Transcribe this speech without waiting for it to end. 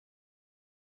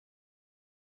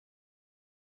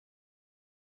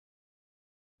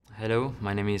Hello,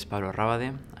 my name is Pablo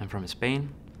Rabade. I'm from Spain.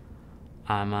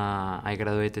 I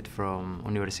graduated from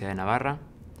Universidad de Navarra.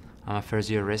 I'm a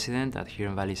first-year resident at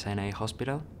Huron Valley-Sinai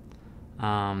Hospital.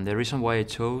 The reason why I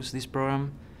chose this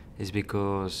program is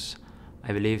because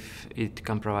I believe it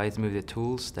can provide me with the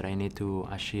tools that I need to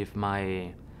achieve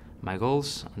my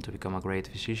goals and to become a great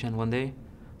physician one day,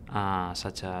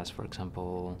 such as, for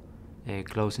example, a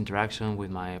close interaction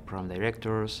with my program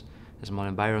directors, a small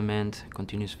environment,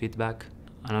 continuous feedback.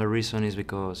 Another reason is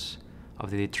because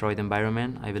of the Detroit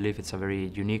environment. I believe it's a very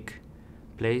unique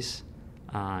place.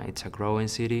 It's a growing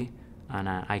city, and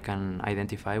I can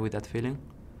identify with that feeling,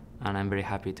 and I'm very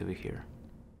happy to be here.